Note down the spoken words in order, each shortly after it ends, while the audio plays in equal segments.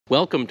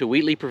Welcome to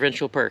Wheatley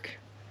Provincial Park.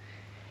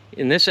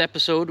 In this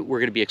episode, we're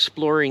going to be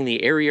exploring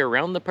the area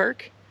around the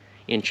park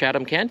in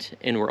Chatham, Kent,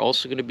 and we're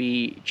also going to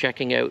be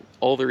checking out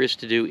all there is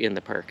to do in the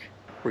park.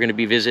 We're going to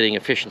be visiting a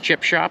fish and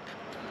chip shop.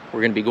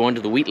 We're going to be going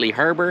to the Wheatley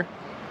Harbour.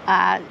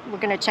 We're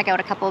going to check out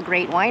a couple of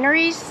great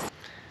wineries.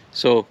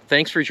 So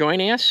thanks for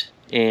joining us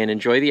and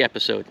enjoy the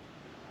episode.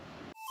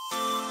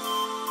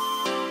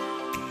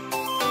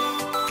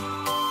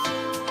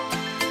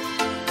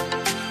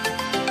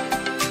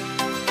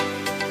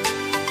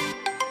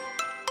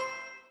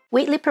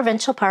 Wheatley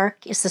Provincial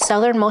Park is the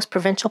southernmost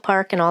provincial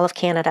park in all of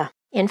Canada.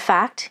 In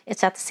fact,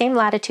 it's at the same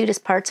latitude as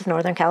parts of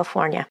Northern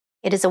California.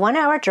 It is a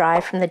 1-hour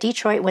drive from the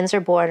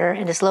Detroit-Windsor border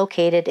and is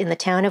located in the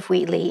town of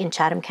Wheatley in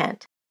Chatham,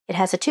 Kent. It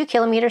has a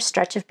 2-kilometer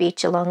stretch of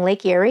beach along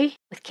Lake Erie,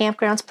 with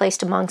campgrounds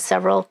placed among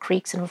several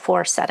creeks in a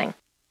forest setting.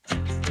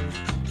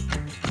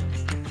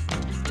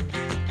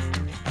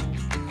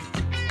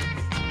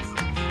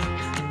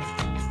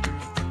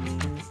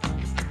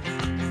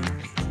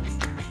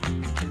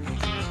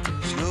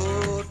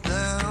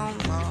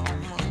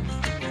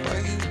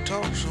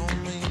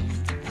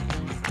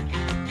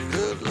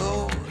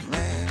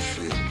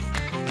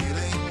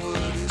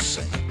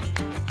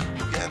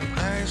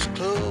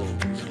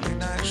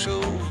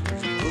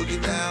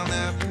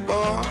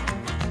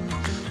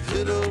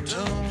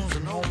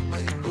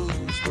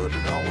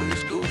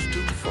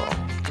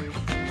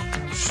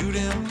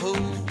 Shooting pool,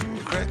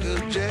 crack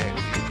a jack,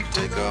 you can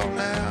take off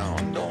now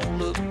and don't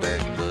look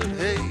back, but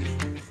hey,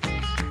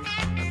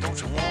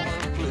 don't you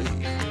wanna play?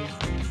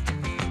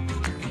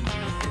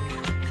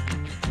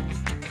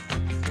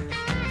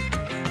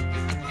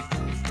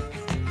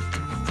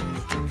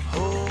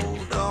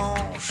 Hold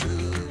on,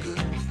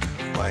 sugar,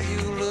 why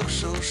you look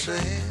so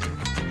sad?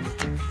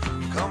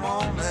 Come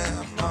on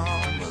now,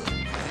 mama.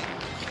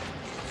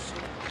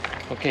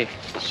 Okay,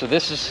 so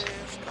this is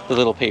the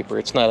little paper.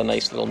 It's not a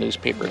nice little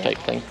newspaper type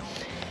thing.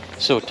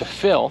 So to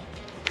fill,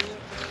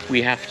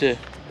 we have to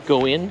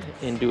go in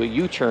and do a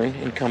U-turn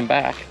and come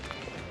back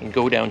and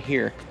go down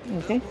here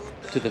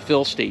to the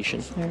fill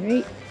station. All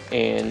right.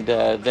 And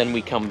then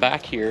we come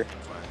back here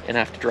and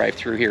have to drive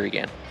through here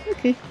again.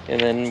 Okay.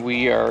 And then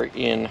we are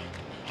in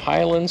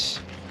Highlands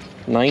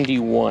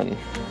 91.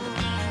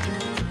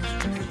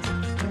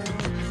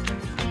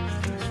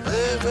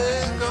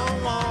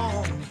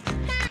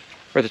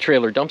 We're at the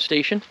trailer dump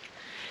station,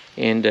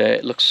 and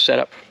it looks set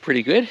up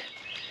pretty good.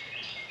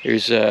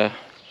 There's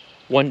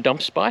one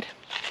dump spot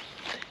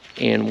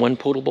and one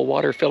potable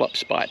water fill-up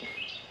spot.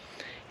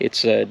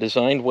 It's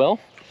designed well.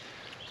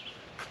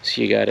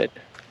 So you got it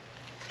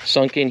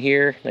sunk in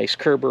here, nice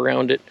curb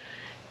around it,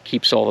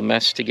 keeps all the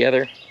mess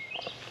together.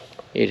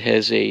 It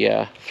has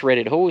a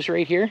threaded hose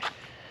right here,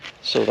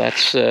 so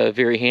that's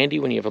very handy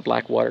when you have a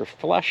black water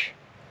flush.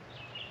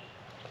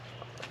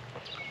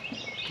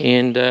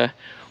 And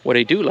what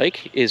I do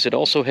like is it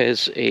also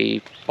has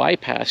a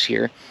bypass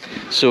here.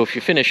 So if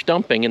you finish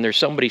dumping and there's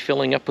somebody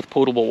filling up with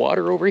potable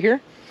water over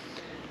here,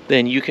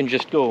 then you can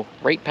just go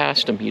right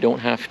past them. You don't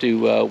have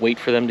to wait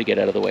for them to get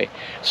out of the way.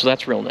 So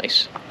that's real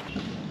nice.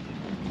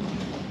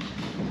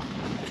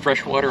 The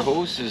freshwater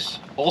hose is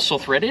also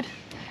threaded.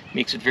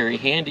 Makes it very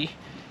handy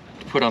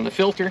to put on the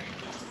filter.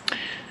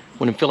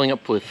 When I'm filling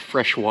up with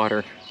fresh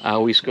water, I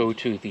always go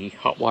to the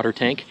hot water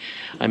tank.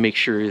 I make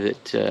sure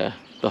that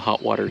the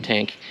hot water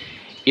tank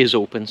is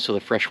open so the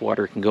fresh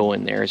water can go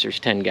in there. As there's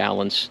 10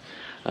 gallons,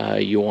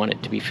 you want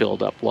it to be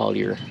filled up while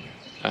you're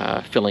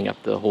filling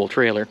up the whole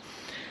trailer.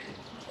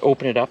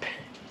 Open it up,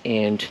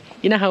 and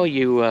you know how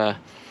you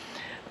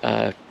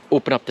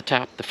open up the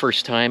tap the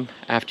first time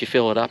after you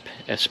fill it up,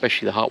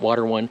 especially the hot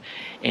water one,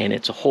 and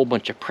it's a whole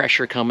bunch of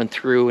pressure coming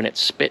through and it's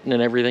spitting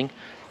and everything?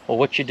 Well,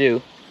 what you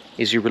do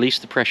is you release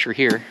the pressure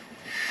here.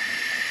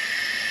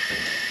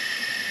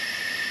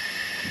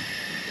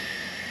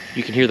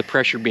 You can hear the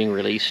pressure being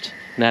released,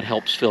 and that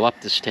helps fill up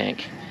this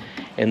tank.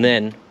 And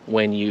then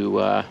when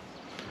you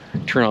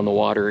turn on the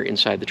water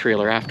inside the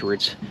trailer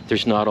afterwards,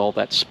 there's not all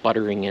that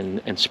sputtering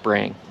and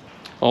spraying.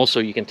 Also,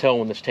 you can tell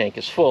when this tank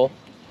is full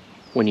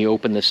when you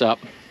open this up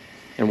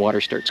and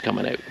water starts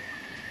coming out.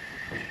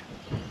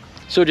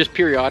 So just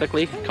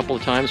periodically, a couple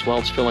of times while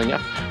it's filling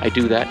up, I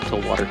do that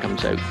until water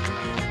comes out.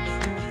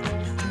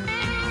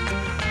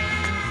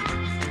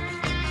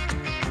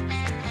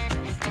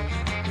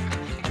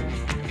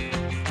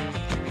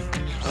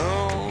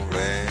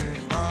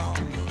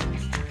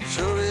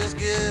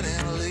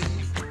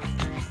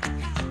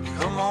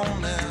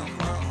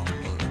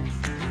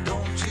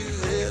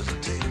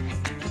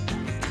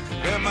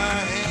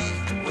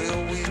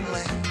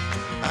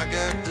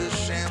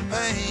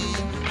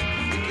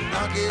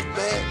 Get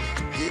back,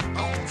 get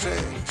on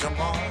track, jump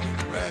on,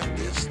 ride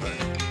this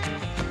thing.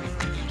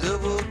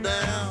 Double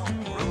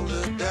down, roll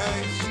the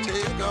dice,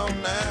 take off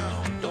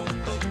now, don't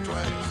think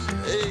twice.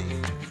 Hey,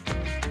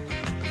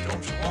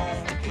 don't you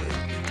wanna play?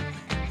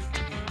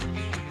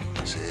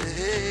 Say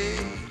hey,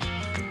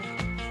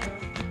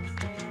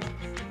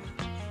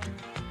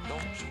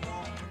 don't you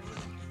wanna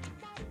play?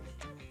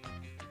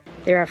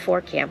 There are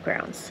 4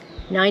 campgrounds,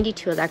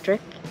 92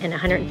 electric and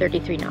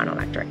 133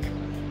 non-electric.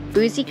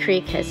 Boozy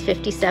Creek has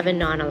 57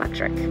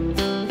 non-electric.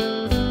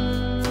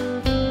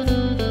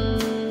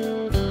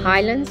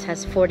 Highlands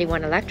has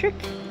 41 electric,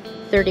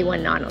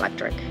 31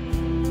 non-electric.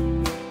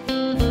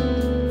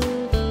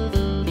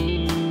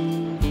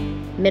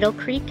 Middle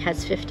Creek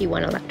has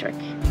 51 electric.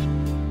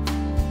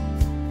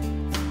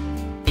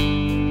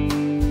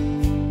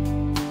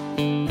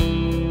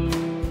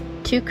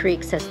 Two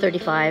Creeks has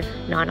 35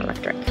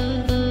 non-electric.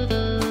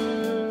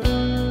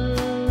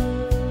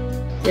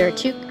 There are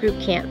 2 group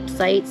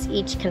campsites.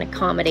 Each can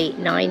accommodate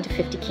 9 to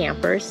 50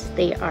 campers.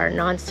 They are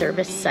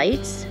non-service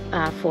sites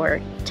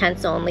for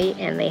tents only,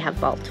 and they have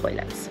vault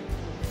toilets.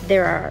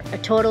 There are a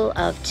total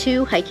of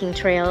 2 hiking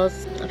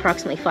trails,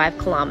 approximately 5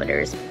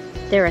 kilometers.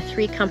 There are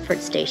 3 comfort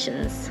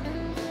stations,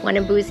 one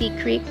in Boozy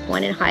Creek,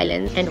 one in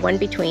Highlands, and one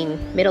between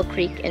Middle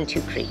Creek and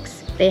Two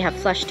Creeks. They have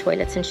flush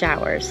toilets and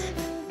showers.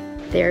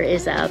 There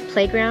is a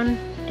playground.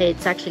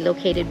 It's actually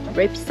located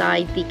right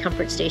beside the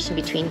comfort station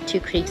between Two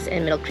Creeks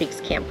and Middle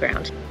Creek's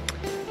campground.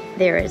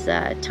 There is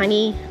a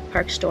tiny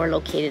park store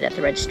located at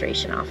the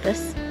registration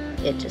office.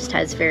 It just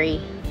has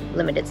very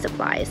limited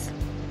supplies.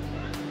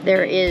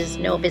 There is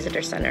no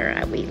visitor center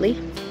at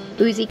Wheatley.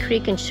 Boozy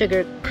Creek and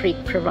Sugar Creek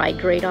provide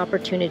great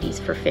opportunities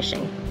for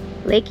fishing.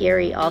 Lake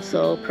Erie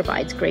also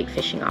provides great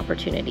fishing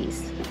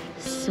opportunities.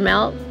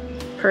 Smelt,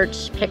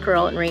 perch,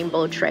 pickerel, and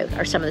rainbow trout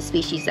are some of the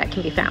species that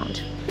can be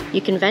found. You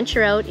can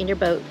venture out in your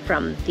boat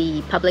from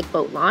the public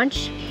boat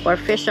launch or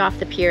fish off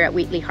the pier at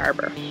Wheatley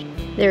Harbour.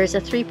 There is a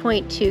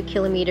 3.2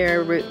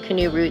 kilometer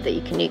canoe route that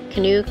you can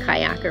canoe,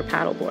 kayak, or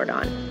paddleboard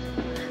on.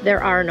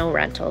 There are no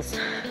rentals.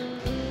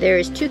 There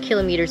is 2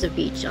 kilometers of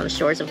beach on the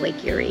shores of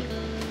Lake Erie.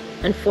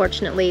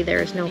 Unfortunately,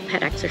 there is no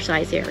pet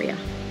exercise area.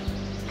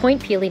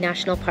 Point Pelee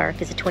National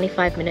Park is a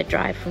 25-minute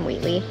drive from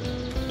Wheatley.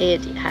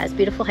 It has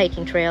beautiful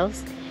hiking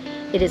trails.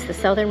 It is the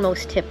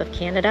southernmost tip of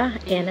Canada,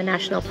 and a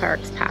National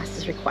Parks Pass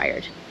is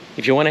required.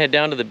 If you want to head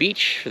down to the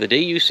beach for the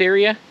day use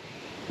area,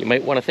 you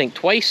might want to think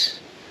twice.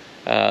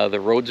 The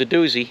road's a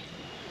doozy.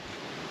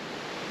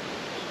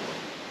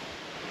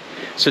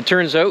 So it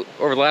turns out,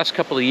 over the last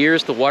couple of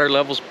years, the water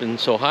level's been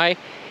so high,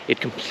 it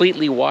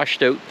completely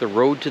washed out the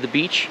road to the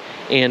beach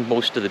and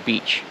most of the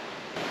beach.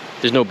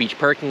 There's no beach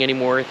parking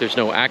anymore. There's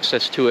no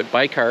access to it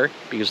by car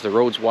because the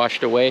road's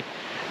washed away.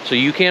 So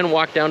you can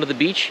walk down to the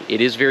beach.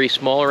 It is very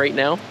small right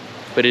now,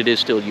 but it is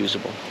still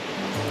usable.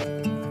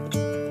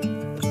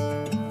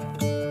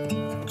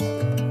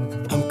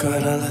 I'm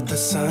gonna let the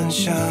sun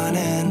shine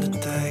in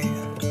today.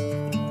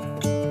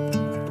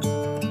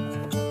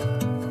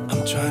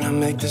 I'm trying to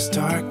make this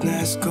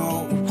darkness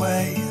go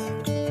away.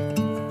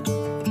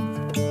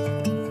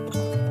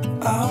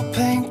 I'll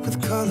paint with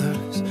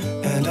colors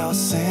and I'll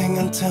sing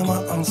until my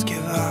lungs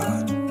give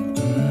out.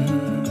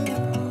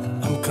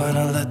 I'm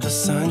gonna let the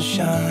sun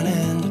shine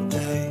in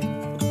today.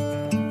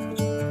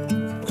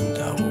 And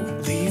I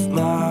will leave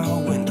my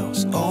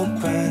windows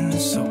open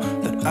so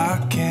that I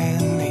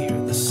can hear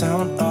the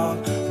sound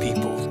of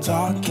people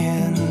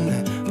talking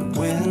and the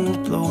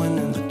wind blowing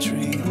in the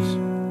trees.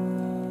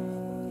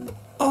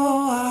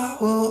 Oh, I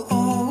will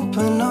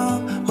open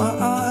up my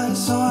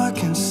eyes so I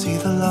can see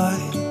the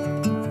light.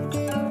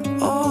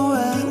 Oh,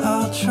 and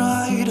I'll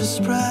try to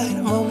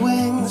spread my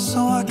wings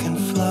so I can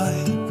fly.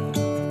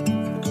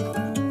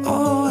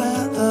 Oh,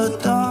 and the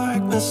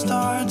darkness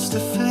starts to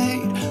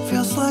fade.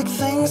 Feels like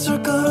things are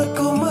gonna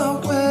go my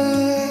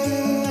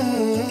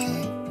way.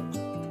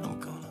 I'm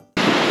gonna...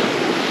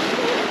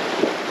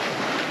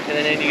 And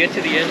then when you get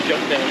to the end,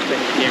 jump down and spin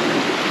the camera.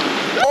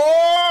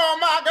 Oh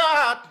my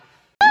God!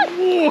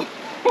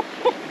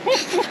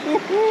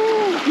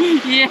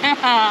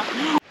 Yeah!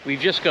 We've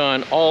just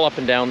gone all up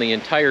and down the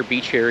entire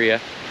beach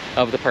area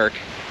of the park,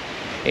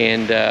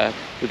 and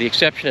with the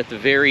exception at the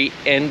very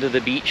end of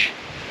the beach,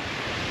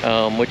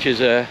 which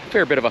is a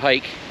fair bit of a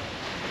hike,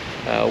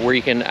 where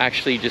you can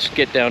actually just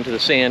get down to the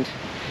sand.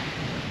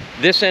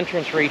 This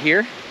entrance right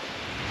here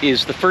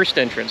is the first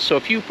entrance. So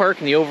if you park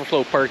in the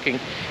overflow parking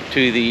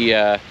to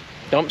the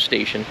dump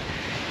station,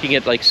 you can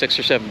get like 6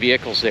 or 7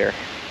 vehicles there,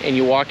 and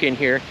you walk in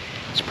here.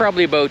 It's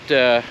probably about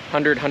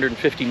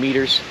 100-150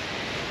 meters,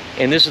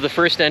 and this is the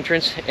first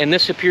entrance, and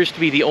this appears to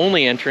be the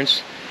only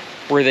entrance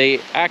where the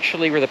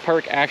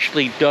park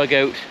actually dug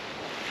out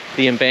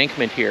the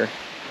embankment here,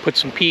 put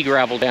some pea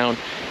gravel down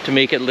to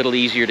make it a little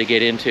easier to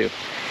get into.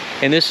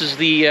 And this is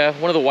the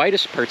one of the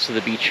widest parts of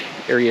the beach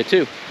area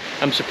too.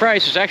 I'm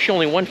surprised there's actually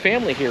only one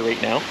family here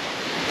right now,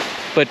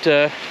 but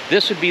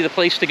this would be the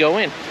place to go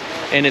in,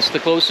 and it's the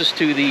closest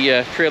to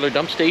the trailer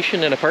dump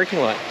station and a parking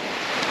lot.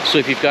 So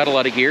if you've got a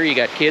lot of gear, you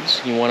got kids,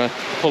 you want to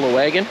pull a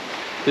wagon,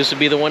 this would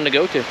be the one to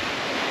go to.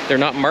 They're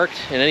not marked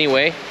in any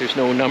way. There's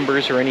no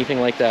numbers or anything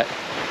like that.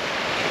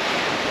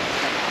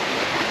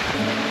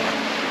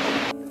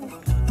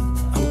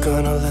 I'm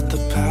gonna let the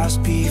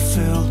past be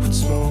filled with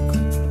smoke,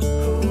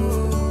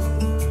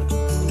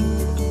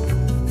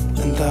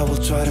 and I will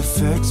try to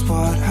fix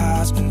what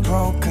has been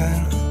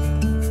broken,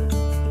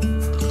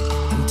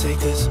 and take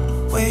this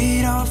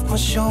weight off my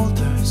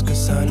shoulders,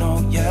 cause I know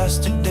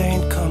yesterday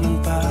ain't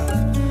coming back.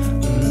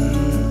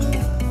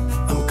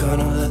 I'm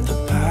gonna let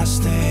the past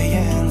stay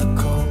in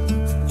the cold,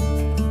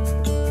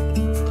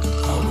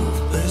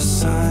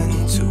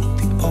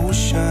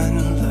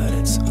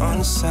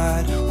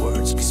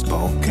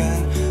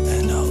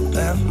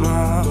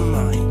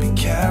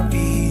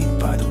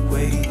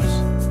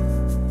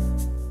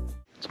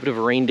 bit of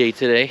a rain day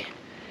today.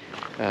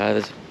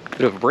 There's a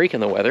bit of a break in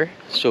the weather,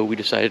 so we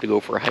decided to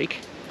go for a hike.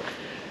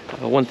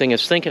 One thing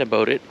is, thinking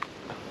about it,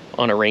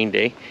 on a rain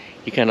day,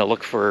 you kind of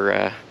look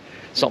for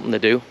something to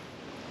do,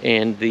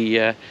 and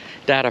the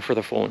data for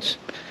the phones.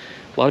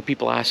 A lot of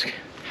people ask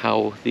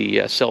how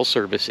the cell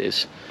service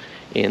is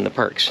in the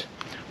parks.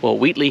 Well,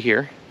 Wheatley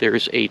here,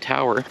 there's a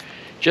tower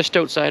just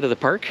outside of the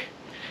park,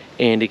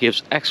 and it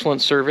gives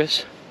excellent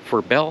service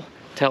for Bell,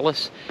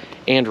 Telus,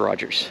 and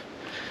Rogers.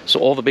 So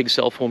all the big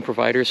cell phone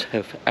providers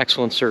have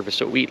excellent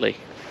service at Wheatley.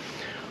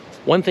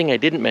 One thing I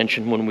didn't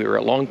mention when we were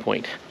at Long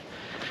Point,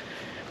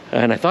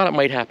 and I thought it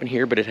might happen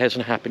here, but it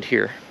hasn't happened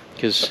here,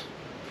 because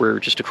we're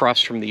just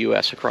across from the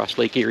US, across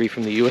Lake Erie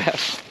from the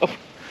US. Oh.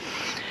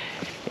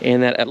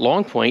 And that at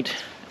Long Point,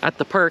 at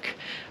the park,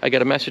 I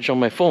got a message on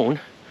my phone,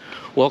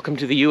 "Welcome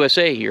to the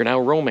USA, you're now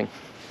roaming."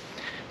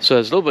 So I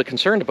was a little bit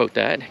concerned about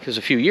that, because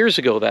a few years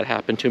ago that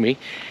happened to me,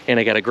 and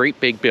I got a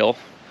great big bill,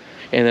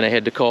 and then I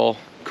had to call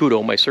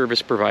Kudo, my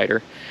service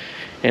provider,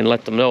 and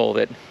let them know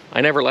that I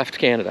never left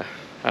Canada.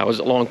 I was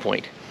at Long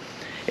Point.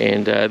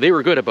 And they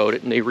were good about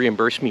it, and they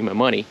reimbursed me my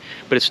money,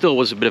 but it still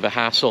was a bit of a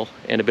hassle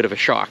and a bit of a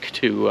shock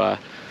to, oh,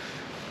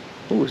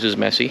 this is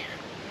messy,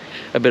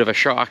 a bit of a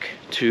shock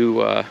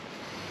to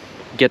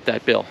get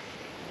that bill.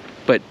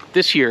 But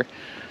this year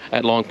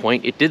at Long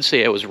Point, it did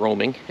say I was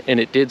roaming, and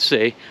it did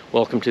say,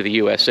 "Welcome to the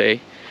USA,"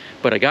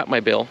 but I got my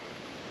bill,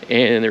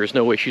 and there was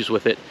no issues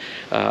with it.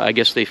 I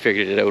guess they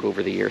figured it out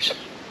over the years.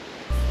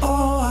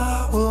 Oh,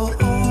 I will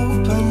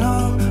open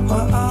up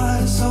my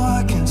eyes so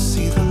I can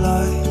see the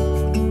light.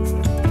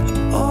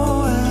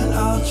 Oh, and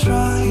I'll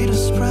try to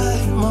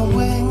spread my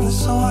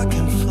wings so I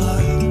can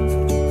fly.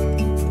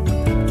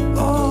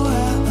 Oh,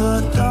 and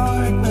the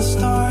darkness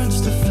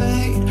starts to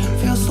fade.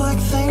 Feels like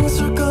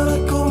things are gonna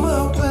go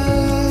my way.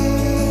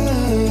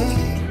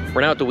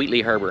 We're now at the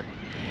Wheatley Harbour.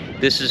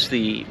 This is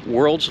the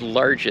world's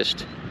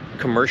largest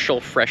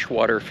commercial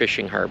freshwater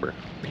fishing harbour.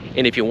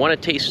 And if you want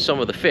to taste some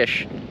of the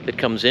fish that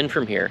comes in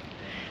from here,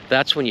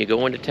 that's when you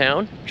go into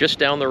town, just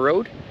down the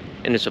road,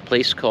 and it's a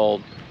place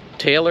called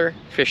Taylor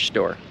Fish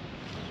Store.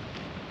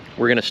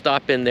 We're gonna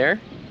stop in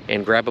there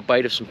and grab a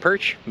bite of some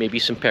perch, maybe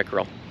some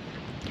peckerel,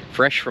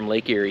 fresh from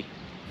Lake Erie.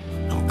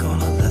 I'm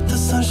gonna let the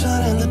sun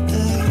shine in the day.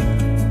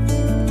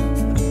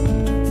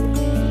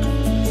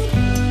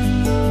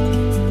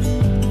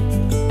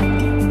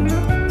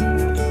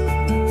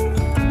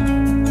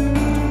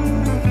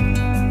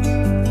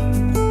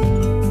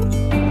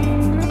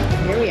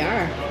 Here we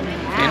are.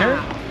 Dinner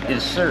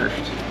is served.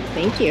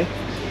 Thank you.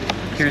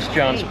 Here's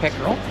John's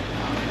peckerel.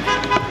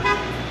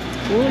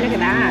 Ooh, look at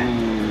that.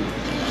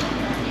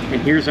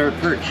 And here's our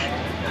perch.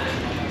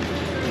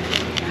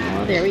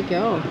 Oh, there we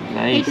go.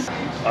 Nice.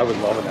 I would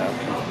love that.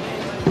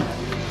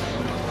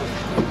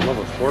 Love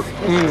a fork.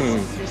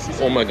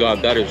 Oh my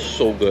God, that is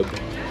so good.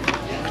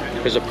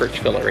 There's a perch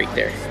fillet right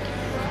there.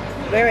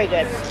 Very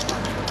good.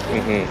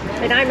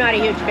 Mm-hmm. And I'm not a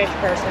huge fish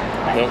person,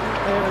 but Nope.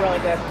 they're really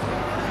good.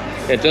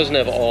 It doesn't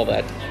have all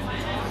that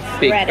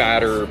big Breading.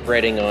 batter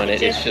breading on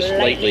it. It's just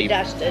lightly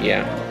dusted.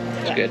 Yeah,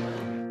 it's Yeah. good.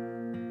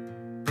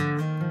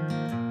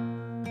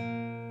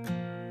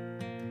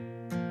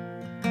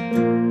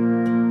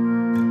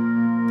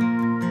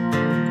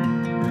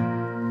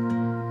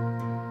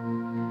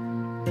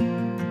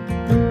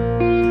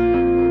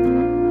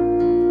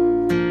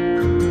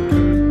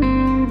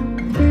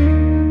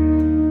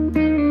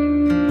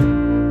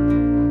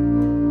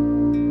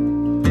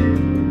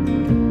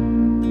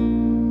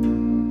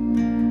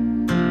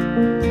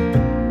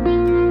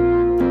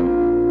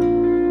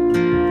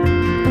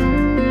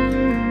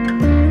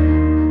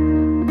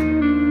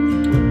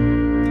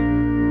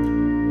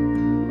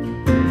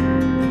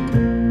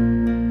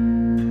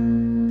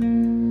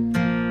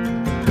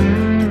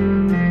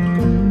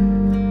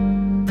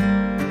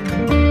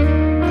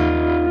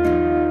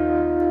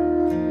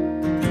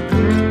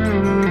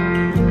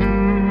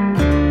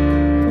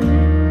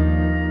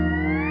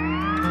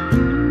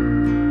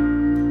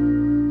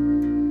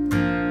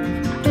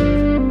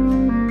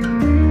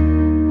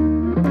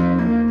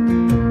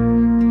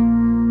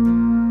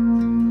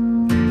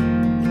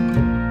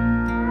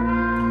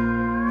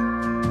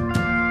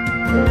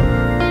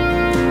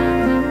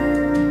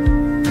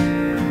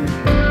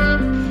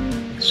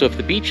 So if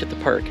the beach at the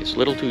park is a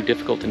little too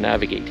difficult to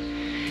navigate,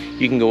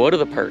 you can go out of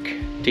the park,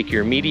 take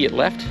your immediate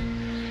left,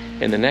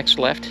 and the next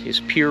left is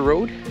Pier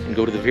Road, and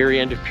go to the very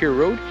end of Pier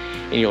Road,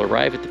 and you'll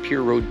arrive at the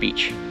Pier Road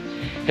beach.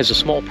 It has a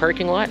small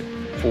parking lot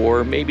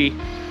for maybe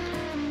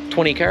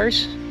 20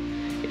 cars,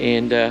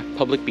 and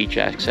public beach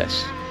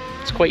access.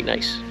 It's quite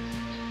nice.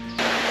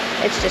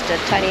 It's just a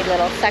tiny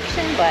little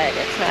section, but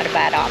it's not a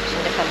bad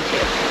option to come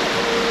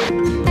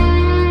to.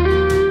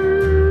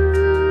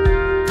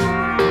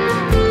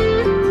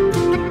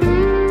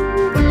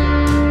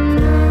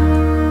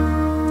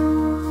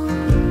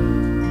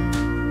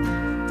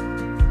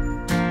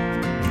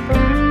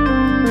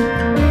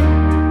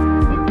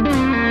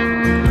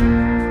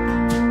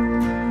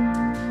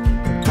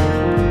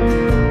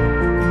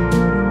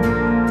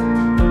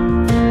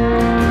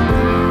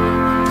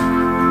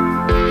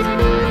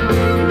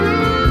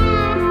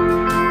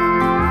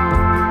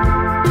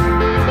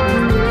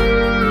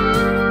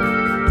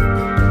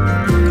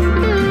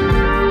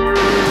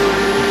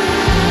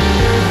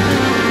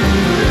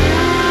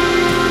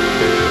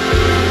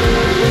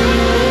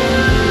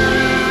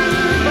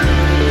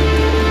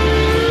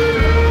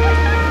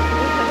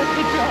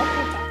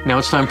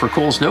 it's time for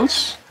Cole's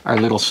Notes, our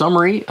little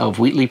summary of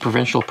Wheatley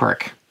Provincial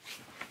Park.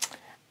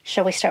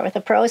 Shall we start with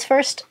the pros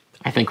first?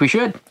 I think we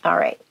should. All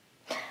right.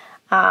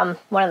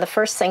 One of the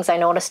first things I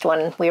noticed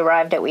when we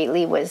arrived at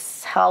Wheatley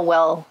was how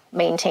well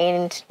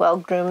maintained, well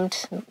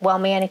groomed, well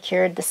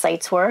manicured the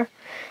sites were.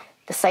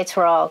 The sites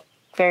were all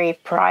very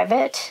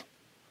private.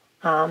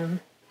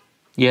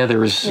 Yeah, there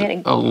was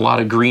a lot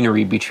of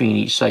greenery between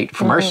each site.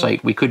 From our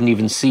site, we couldn't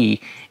even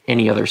see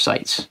any other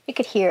sites. You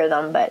could hear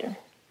them, but at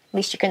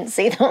least you couldn't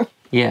see them.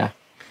 Yeah,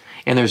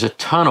 and there's a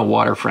ton of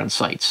waterfront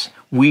sites.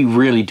 We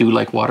really do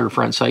like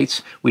waterfront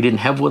sites. We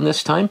didn't have one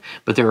this time,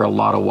 but there are a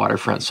lot of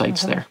waterfront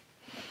sites there.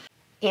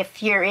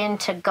 If you're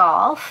into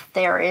golf,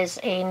 there is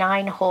a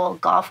 9-hole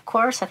golf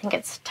course. I think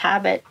it's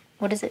Talbot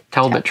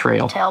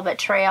Trail. Talbot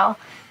Trail,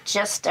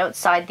 just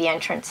outside the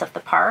entrance of the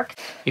park.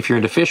 If you're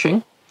into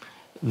fishing,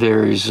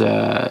 there's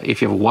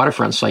if you have a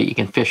waterfront site, you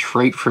can fish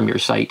right from your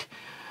site.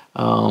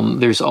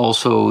 There's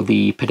also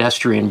the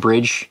pedestrian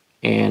bridge,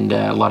 and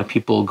a lot of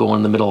people go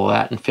in the middle of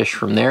that and fish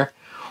from there.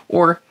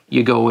 Or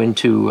you go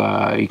into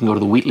you can go to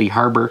the Wheatley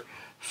Harbour,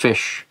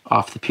 fish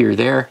off the pier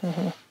there.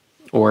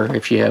 Or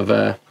if you have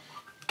a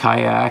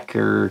kayak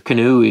or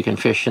canoe, you can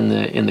fish in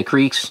the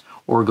creeks,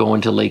 or go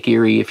into Lake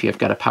Erie if you've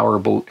got a power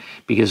boat,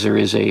 because there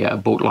is a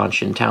boat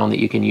launch in town that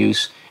you can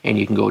use, and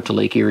you can go to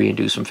Lake Erie and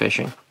do some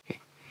fishing.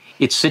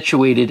 It's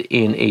situated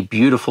in a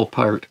beautiful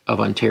part of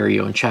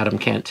Ontario in Chatham,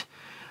 Kent.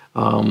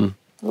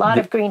 A lot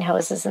of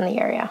greenhouses in the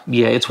area.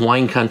 Yeah, it's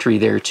wine country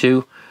there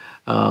too,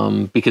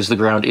 because the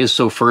ground is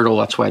so fertile.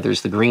 That's why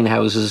there's the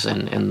greenhouses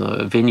and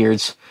the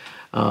vineyards.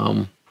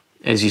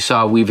 As you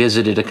saw, we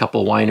visited a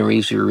couple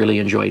wineries. We really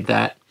enjoyed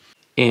that.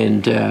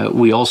 And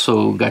we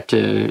also got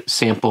to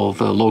sample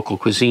the local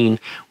cuisine.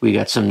 We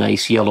got some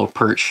nice yellow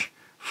perch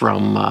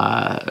from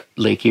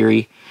Lake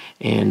Erie.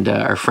 And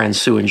our friends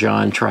Sue and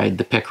John tried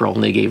the pickerel,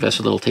 and they gave us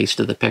a little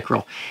taste of the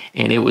pickerel.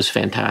 And it was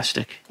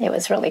fantastic. It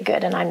was really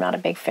good, and I'm not a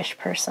big fish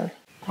person.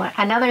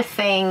 Another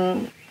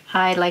thing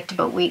I liked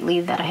about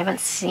Wheatley that I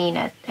haven't seen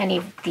at any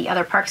of the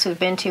other parks we've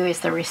been to is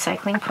the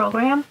recycling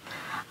program.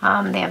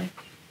 They have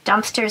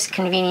dumpsters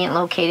convenient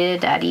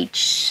located at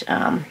each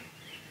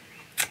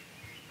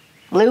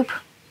loop,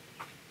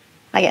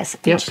 I guess,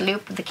 each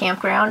loop of the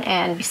campground,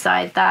 and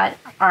beside that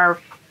are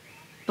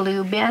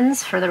blue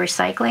bins for the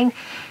recycling.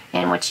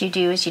 And what you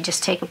do is you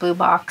just take a blue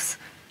box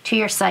to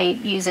your site,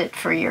 use it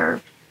for your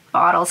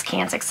bottles,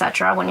 cans,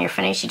 etc. When you're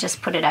finished, you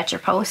just put it at your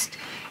post,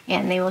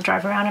 and they will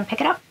drive around and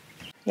pick it up.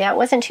 Yeah, it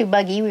wasn't too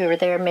buggy. We were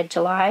there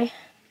mid-July.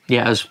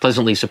 Yeah, I was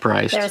pleasantly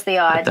surprised. There's the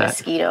odd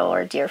mosquito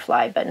or deer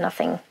fly, but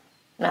nothing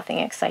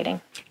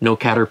exciting. No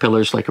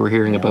caterpillars like we're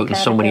hearing about in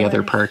so many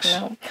other parks.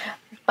 No.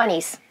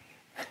 Bunnies.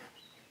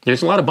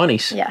 There's a lot of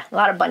bunnies. Yeah, a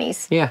lot of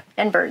bunnies. Yeah.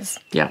 And birds.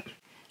 Yeah.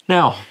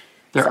 Now,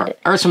 there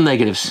are some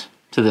negatives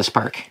to this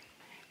park.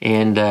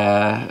 And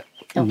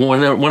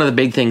one of the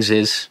big things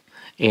is,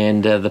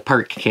 and the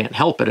park can't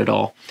help it at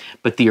all,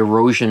 but the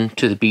erosion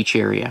to the beach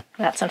area.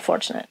 That's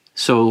unfortunate.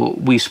 So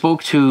we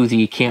spoke to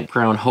the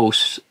campground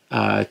hosts,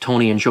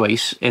 Tony and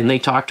Joyce, and they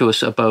talked to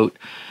us about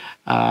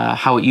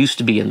how it used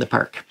to be in the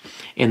park.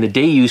 And the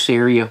day use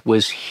area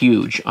was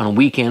huge. On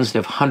weekends, they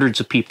have hundreds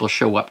of people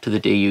show up to the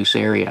day use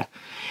area.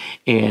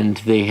 And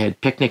they had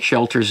picnic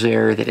shelters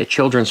there, they had a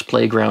children's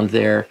playground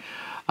there.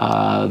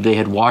 They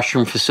had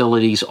washroom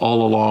facilities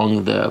all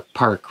along the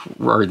park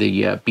or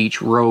the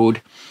beach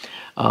road.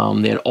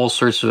 They had all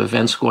sorts of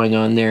events going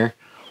on there.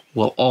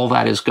 Well, all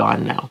that is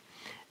gone now.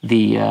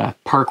 The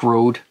park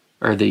road,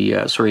 or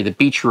the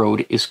beach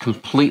road, is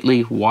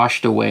completely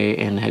washed away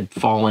and had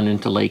fallen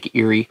into Lake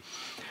Erie.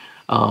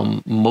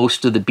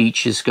 Most of the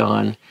beach is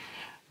gone.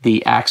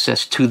 The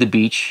access to the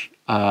beach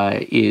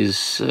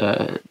is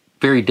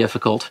very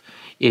difficult.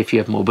 If you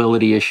have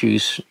mobility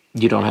issues,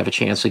 you don't have a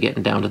chance of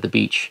getting down to the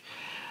beach.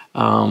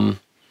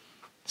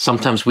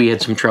 Sometimes we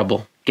had some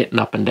trouble getting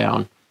up and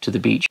down to the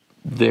beach.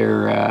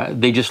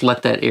 They just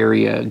let that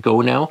area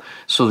go now,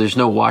 so there's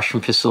no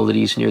washroom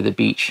facilities near the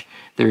beach.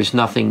 There's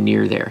nothing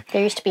near there.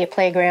 There used to be a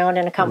playground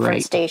and a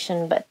comfort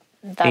station, but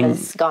that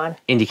is gone.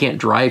 And you can't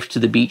drive to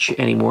the beach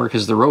anymore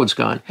because the road's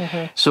gone.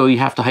 So you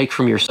have to hike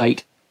from your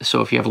site.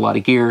 So if you have a lot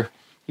of gear,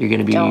 you're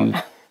going to be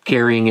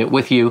carrying it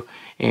with you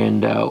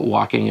and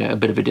walking a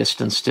bit of a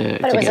distance to get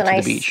to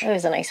the beach. It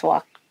was a nice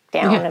walk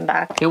down and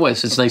back. It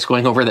was. It's nice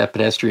going over that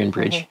pedestrian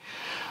bridge.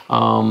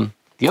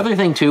 The other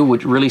thing, too,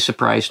 which really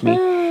surprised me,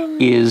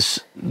 is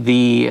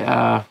the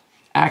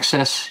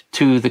access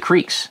to the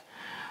creeks.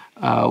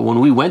 When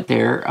we went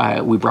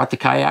there, we brought the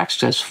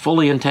kayaks, as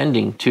fully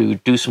intending to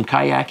do some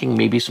kayaking,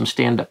 maybe some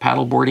stand-up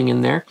paddleboarding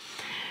in there.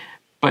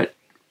 But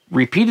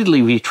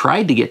repeatedly, we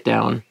tried to get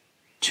down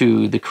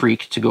to the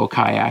creek to go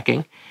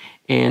kayaking,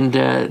 and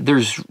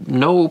there's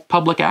no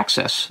public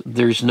access.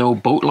 There's no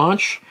boat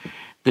launch.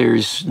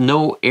 There's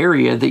no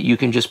area that you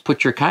can just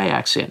put your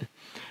kayaks in.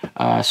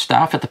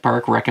 Staff at the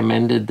park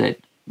recommended that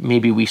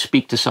maybe we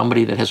speak to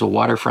somebody that has a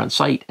waterfront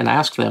site and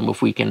ask them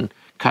if we can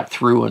cut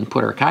through and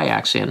put our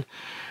kayaks in.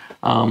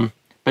 But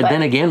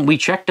then again, we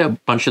checked a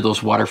bunch of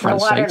those waterfront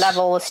sites. The water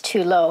level was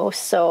too low,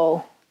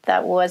 so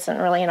that wasn't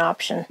really an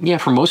option. Yeah,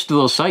 for most of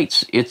those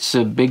sites, it's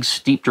a big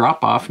steep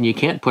drop off and you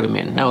can't put them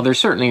in. Now, there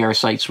certainly are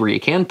sites where you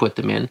can put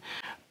them in,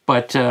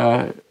 but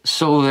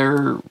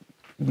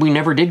we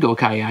never did go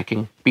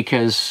kayaking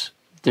because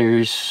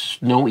there's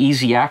no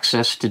easy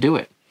access to do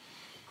it.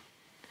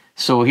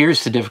 So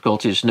here's the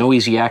difficulty. There's no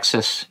easy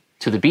access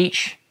to the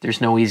beach. There's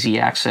no easy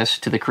access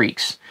to the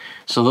creeks.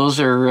 So those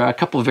are a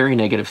couple of very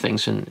negative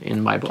things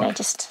in my book. Can I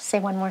just say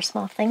one more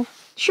small thing?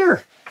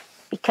 Sure.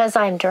 Because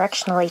I'm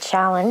directionally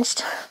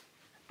challenged,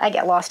 I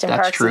get lost in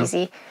parks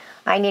easy.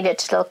 I need it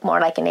to look more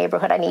like a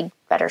neighborhood. I need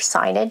better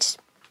signage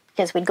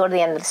because we'd go to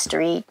the end of the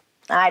street.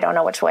 I don't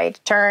know which way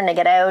to turn, to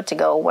get out, to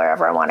go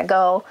wherever I want to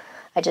go.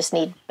 I just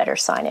need better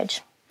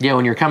signage. Yeah,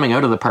 when you're coming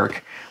out of the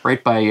park,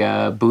 right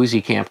by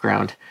Boozy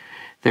Campground,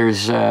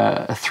 there's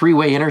a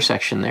three-way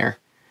intersection there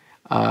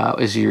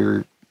as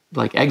you're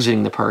like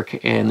exiting the park,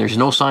 and there's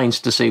no signs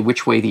to say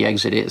which way the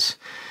exit is.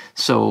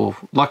 So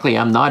luckily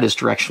I'm not as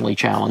directionally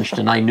challenged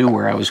and I knew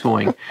where I was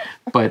going.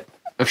 But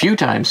a few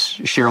times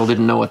Cheryl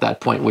didn't know at that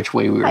point which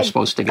way we were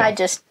supposed to go. I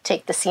just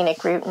take the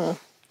scenic route and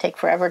take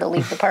forever to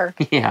leave the park.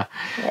 Yeah.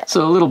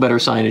 So a little better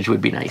signage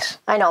would be nice.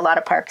 I know a lot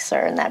of parks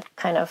are in that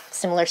kind of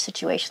similar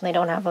situation. They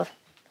don't have a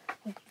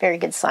very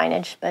good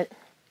signage, but...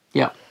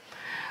 Yeah.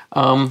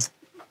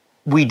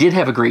 We did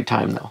have a great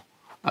time though.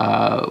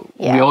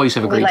 We always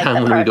have a great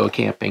time when we go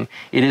camping.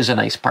 It is a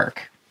nice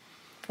park.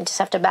 You just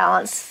have to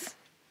balance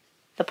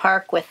the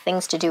park with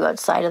things to do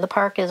outside of the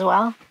park as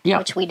well,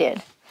 which we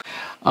did.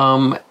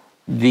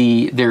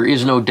 There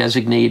is no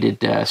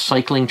designated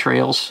cycling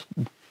trails,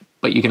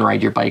 but you can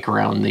ride your bike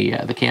around the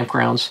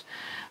campgrounds.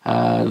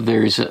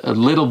 There's a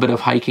little bit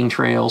of hiking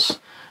trails,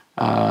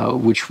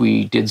 which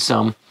we did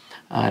some.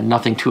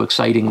 Nothing too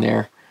exciting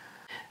there.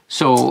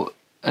 So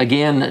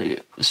again,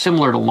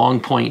 similar to Long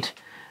Point,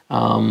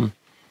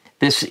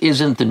 this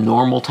isn't the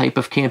normal type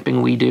of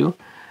camping we do,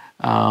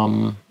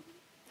 but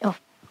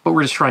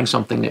we're just trying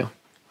something new.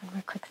 One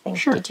more quick thing.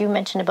 Sure. Did you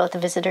mention about the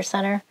visitor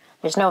center?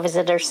 There's no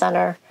visitor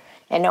center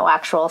and no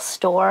actual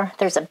store.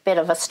 There's a bit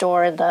of a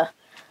store in the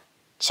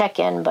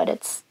check-in, but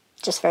it's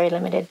just very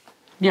limited.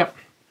 Yep.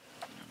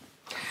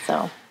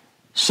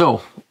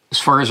 So as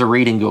far as a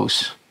rating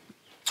goes,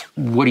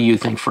 what do you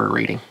think for a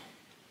rating?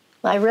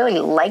 I really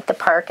like the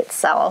park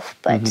itself,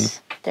 but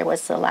there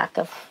was a lack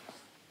of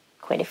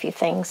quite a few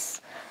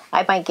things.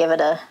 I might give it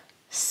a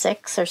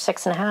 6 or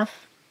 6.5.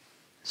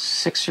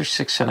 6 or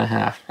 6.5.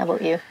 How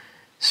about you?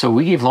 So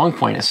we gave Long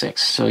Point a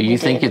 6. So you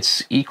think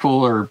it's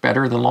equal or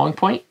better than Long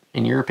Point,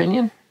 in your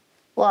opinion?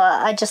 Well,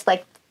 I just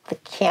like the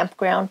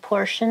campground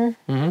portion,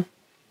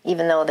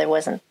 even though there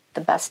wasn't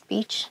the best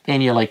beach.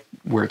 And you like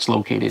where it's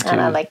located, too.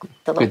 And I like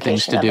the location. Good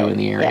things to do in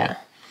the area.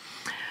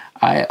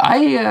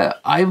 Yeah.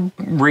 I'm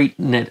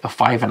rating it a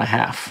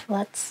 5.5. Well,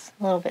 that's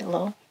a little bit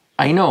low.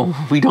 I know.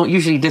 We don't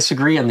usually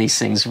disagree on these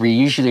things. We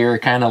usually are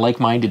kind of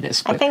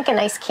like-mindedness. I think a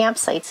nice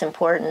campsite's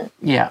important.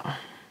 Yeah.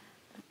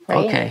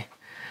 Right? Okay.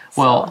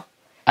 Well,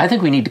 I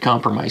think we need to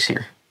compromise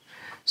here.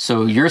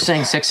 So you're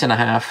saying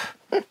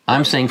 6.5.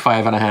 I'm saying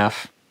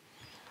 5.5.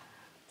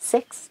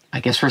 6. I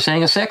guess we're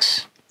saying a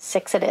 6.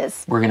 6 it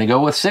is. We're going to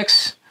go with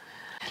 6.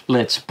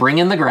 Let's bring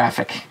in the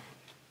graphic.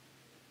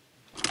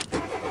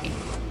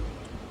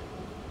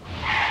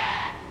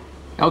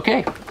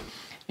 Okay.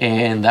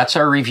 And that's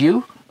our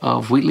review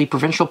of Wheatley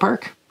Provincial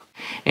Park.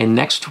 And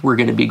next we're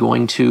going to be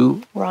going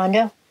to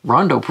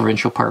Rondo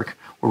Provincial Park,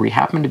 where we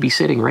happen to be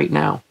sitting right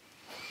now.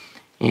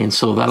 And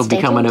so that'll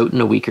be coming out in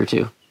a week or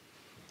two.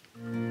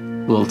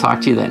 We'll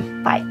talk to you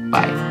then. Bye.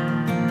 Bye.